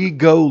do we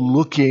go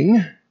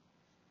looking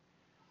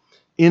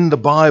in the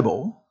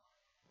Bible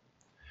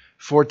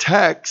for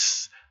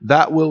texts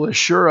that will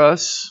assure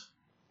us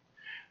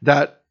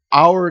that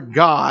our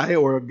guy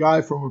or a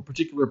guy from a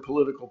particular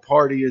political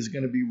party is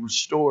going to be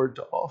restored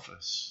to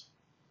office?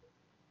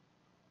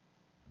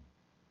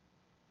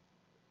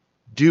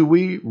 Do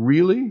we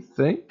really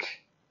think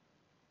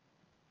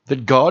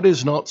that God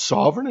is not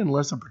sovereign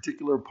unless a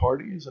particular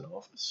party is in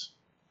office?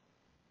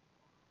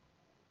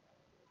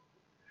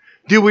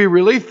 Do we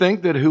really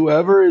think that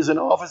whoever is in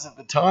office at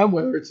the time,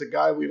 whether it's a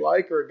guy we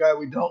like or a guy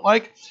we don't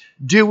like,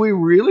 do we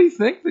really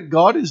think that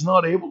God is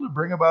not able to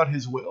bring about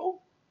his will?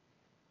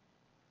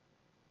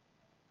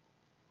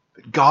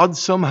 That God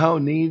somehow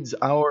needs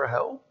our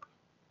help?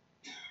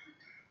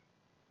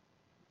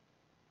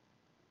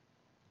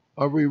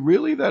 Are we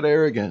really that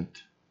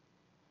arrogant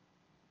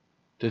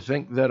to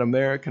think that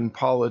American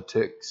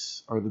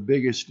politics are the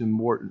biggest and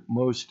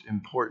most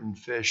important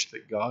fish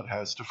that God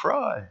has to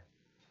fry,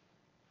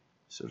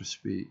 so to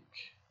speak?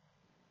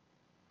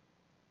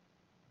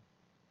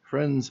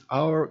 Friends,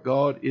 our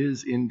God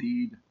is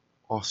indeed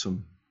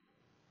awesome.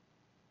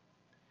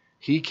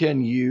 He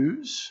can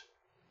use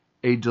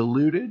a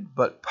deluded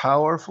but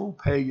powerful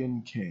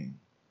pagan king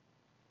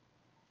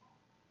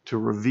to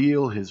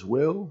reveal his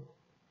will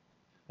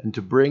and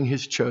to bring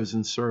his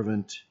chosen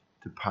servant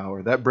to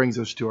power. That brings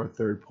us to our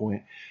third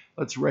point.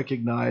 Let's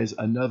recognize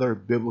another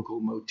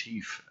biblical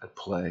motif at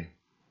play.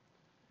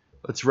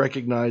 Let's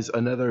recognize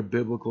another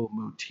biblical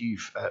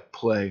motif at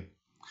play.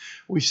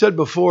 We said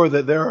before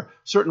that there are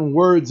certain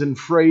words and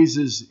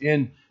phrases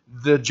in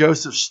the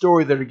Joseph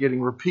story that are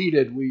getting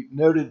repeated. We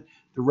noted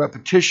the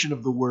repetition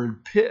of the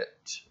word pit.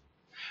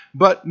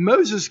 But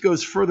Moses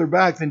goes further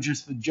back than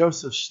just the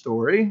Joseph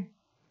story.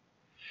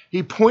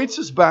 He points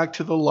us back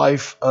to the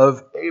life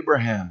of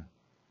Abraham.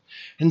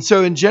 And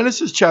so in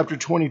Genesis chapter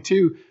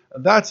 22,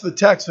 that's the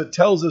text that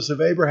tells us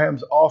of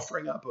Abraham's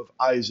offering up of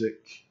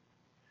Isaac.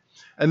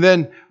 And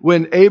then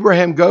when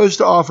Abraham goes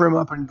to offer him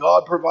up and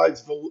God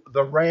provides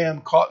the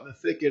ram caught in the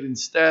thicket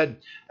instead,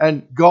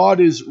 and God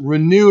is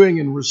renewing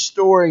and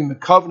restoring the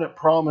covenant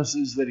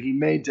promises that he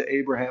made to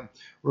Abraham.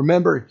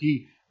 Remember,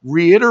 he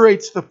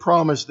reiterates the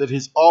promise that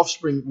his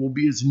offspring will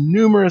be as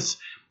numerous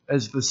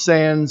as the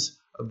sands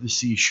of the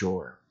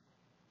seashore.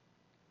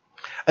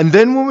 And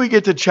then when we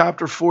get to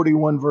chapter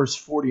 41, verse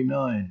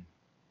 49,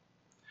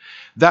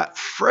 that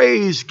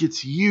phrase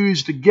gets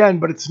used again,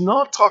 but it's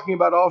not talking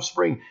about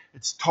offspring,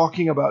 it's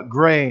talking about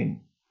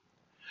grain.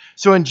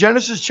 So in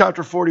Genesis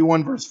chapter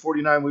 41, verse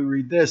 49, we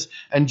read this,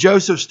 "And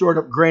Joseph stored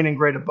up grain in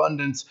great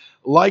abundance,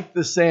 like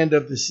the sand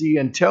of the sea,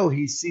 until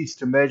he ceased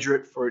to measure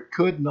it, for it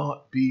could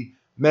not be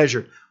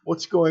measured."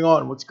 What's going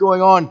on? What's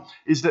going on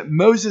is that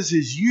Moses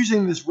is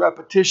using this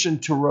repetition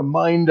to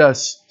remind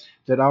us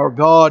that our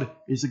God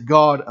is a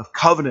God of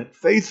covenant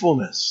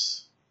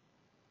faithfulness.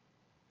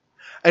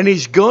 And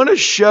he's going to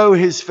show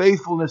his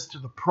faithfulness to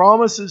the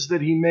promises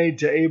that he made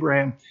to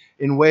Abraham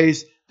in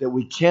ways that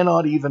we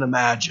cannot even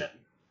imagine.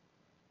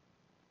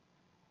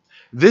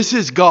 This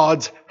is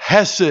God's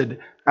hesed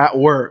at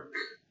work.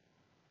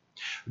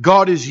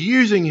 God is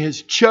using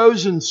his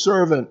chosen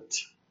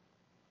servant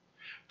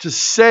to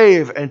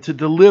save and to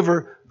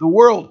deliver the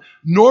world.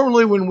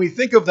 Normally when we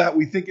think of that,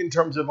 we think in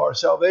terms of our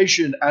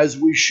salvation, as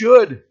we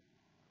should.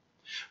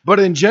 But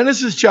in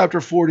Genesis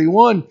chapter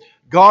 41,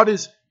 God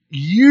is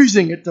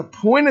using it to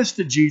point us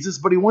to Jesus,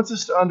 but he wants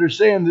us to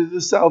understand that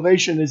this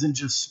salvation isn't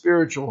just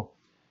spiritual.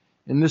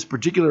 In this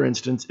particular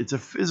instance, it's a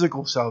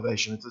physical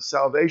salvation. It's a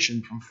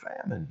salvation from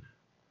famine.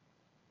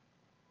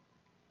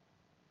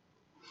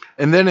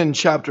 And then in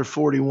chapter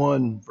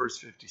 41, verse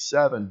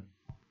 57,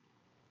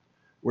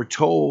 we're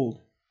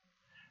told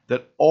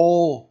that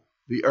all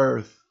the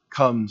earth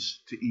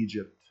comes to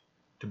Egypt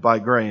to buy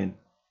grain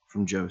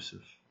from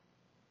Joseph.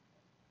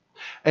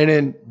 And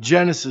in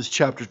Genesis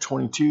chapter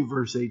 22,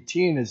 verse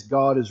 18, as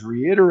God is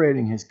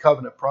reiterating his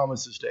covenant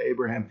promises to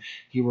Abraham,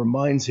 he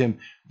reminds him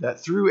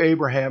that through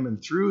Abraham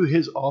and through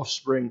his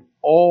offspring,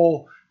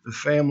 all the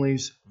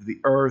families of the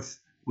earth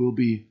will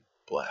be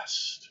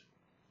blessed.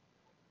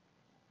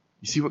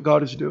 You see what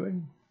God is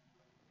doing?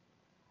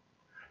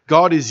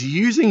 God is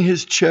using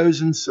his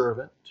chosen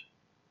servant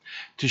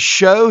to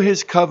show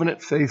his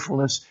covenant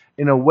faithfulness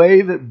in a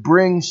way that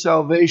brings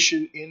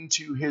salvation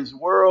into his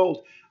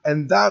world.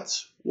 And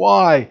that's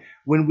why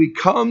when we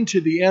come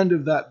to the end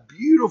of that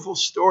beautiful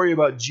story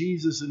about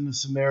Jesus and the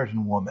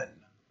Samaritan woman,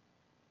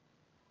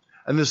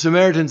 and the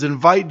Samaritans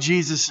invite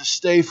Jesus to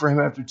stay for him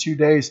after 2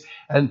 days,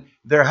 and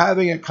they're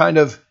having a kind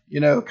of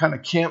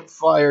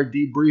campfire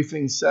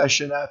debriefing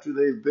session after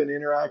they've been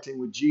interacting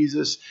with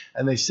Jesus,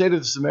 and they say to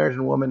the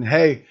Samaritan woman,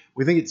 "Hey,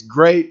 we think it's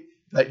great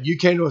that you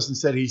came to us and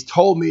said, He's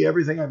told me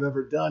everything I've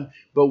ever done,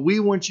 but we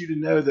want you to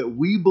know that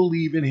we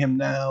believe in Him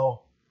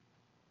now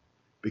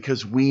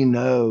because we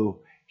know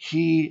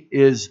He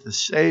is the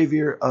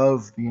Savior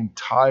of the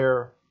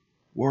entire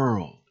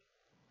world.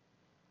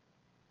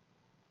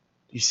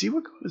 Do you see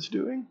what God is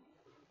doing?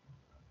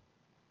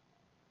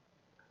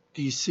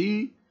 Do you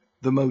see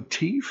the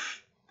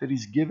motif that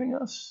He's giving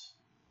us?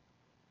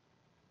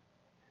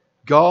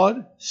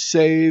 God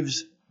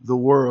saves the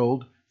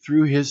world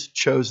through His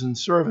chosen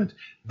servant.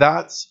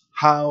 That's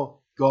how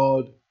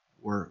God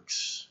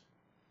works.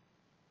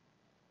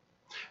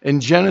 In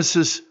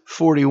Genesis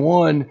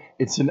 41,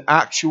 it's an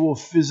actual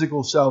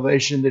physical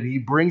salvation that He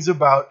brings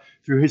about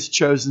through His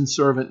chosen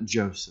servant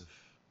Joseph.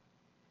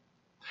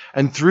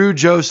 And through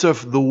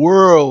Joseph, the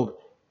world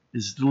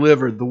is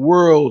delivered. The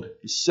world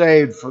is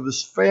saved, for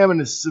this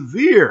famine is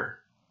severe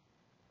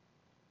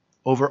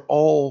over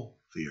all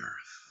the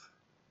earth.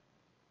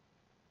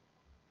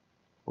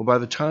 Well, by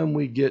the time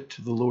we get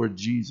to the Lord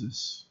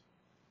Jesus,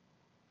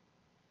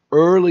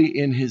 early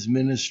in His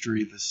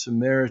ministry, the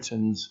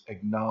Samaritans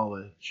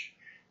acknowledge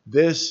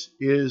this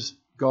is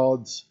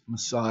God's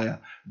Messiah.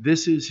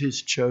 This is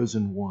His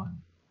chosen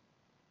one.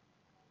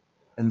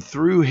 And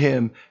through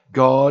Him,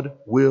 God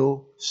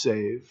will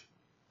save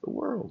the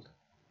world.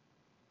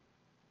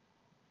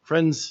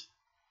 Friends,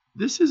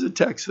 this is a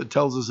text that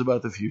tells us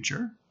about the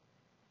future,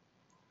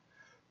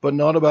 but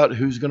not about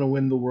who's going to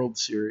win the World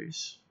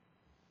Series.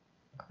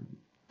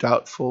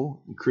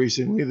 Doubtful,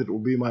 increasingly, that it will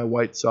be my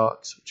White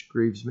Sox, which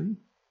grieves me.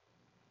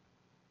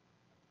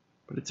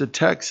 But it's a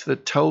text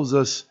that tells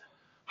us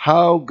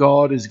how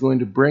God is going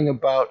to bring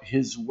about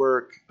His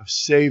work of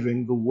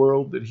saving the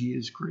world that He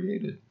has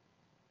created.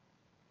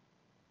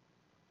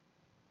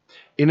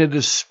 In a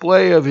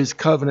display of His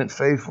covenant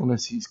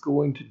faithfulness, He's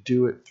going to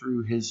do it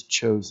through His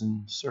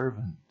chosen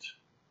servant.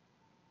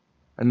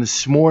 And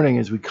this morning,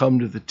 as we come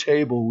to the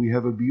table, we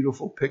have a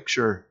beautiful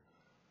picture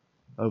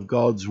of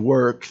God's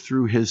work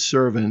through His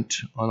servant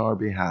on our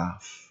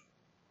behalf.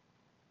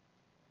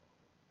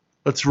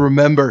 Let's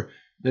remember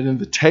that in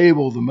the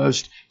table, the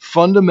most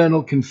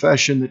fundamental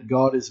confession that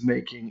God is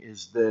making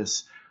is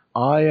this: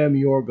 I am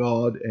your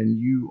God and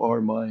you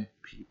are my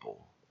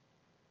people.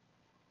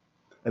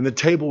 And the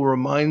table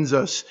reminds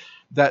us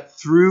that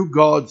through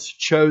God's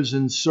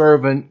chosen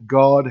servant,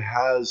 God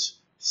has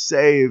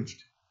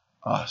saved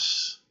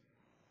us.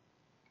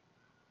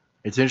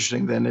 It's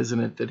interesting then, isn't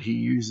it, that He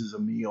uses a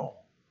meal,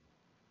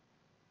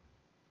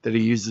 that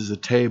He uses a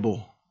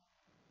table.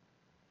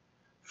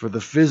 For the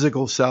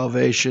physical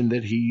salvation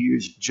that He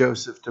used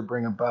Joseph to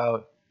bring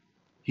about,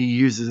 He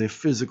uses a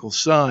physical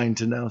sign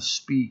to now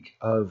speak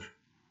of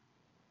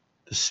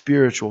the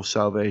spiritual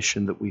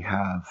salvation that we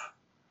have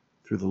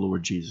through the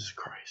Lord Jesus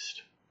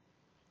Christ.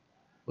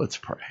 Let's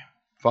pray.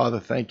 Father,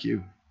 thank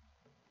you.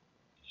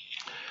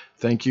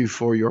 Thank you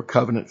for your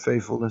covenant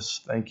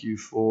faithfulness. Thank you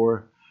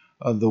for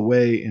the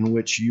way in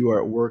which you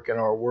are at work in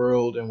our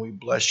world, and we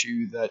bless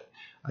you that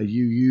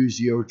you use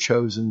your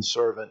chosen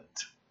servant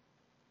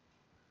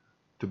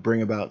to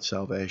bring about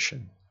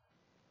salvation.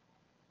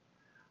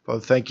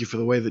 Father, thank you for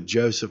the way that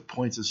Joseph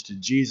points us to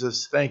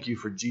Jesus. Thank you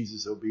for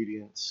Jesus'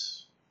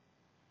 obedience.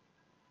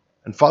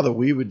 And Father,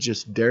 we would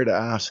just dare to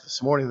ask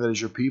this morning that as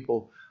your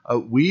people,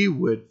 we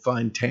would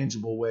find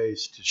tangible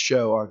ways to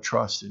show our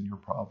trust in your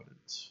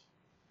providence.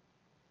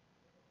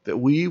 That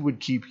we would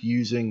keep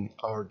using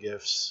our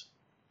gifts.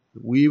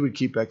 That we would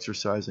keep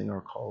exercising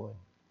our calling.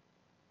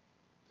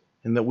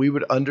 And that we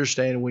would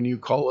understand when you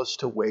call us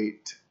to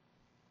wait,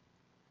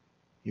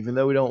 even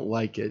though we don't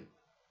like it,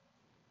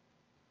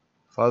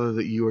 Father,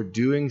 that you are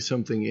doing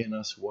something in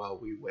us while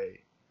we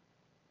wait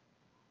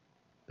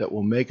that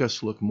will make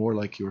us look more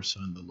like your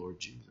Son, the Lord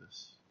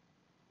Jesus.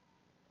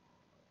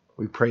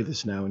 We pray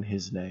this now in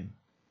His name.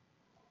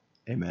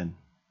 Amen.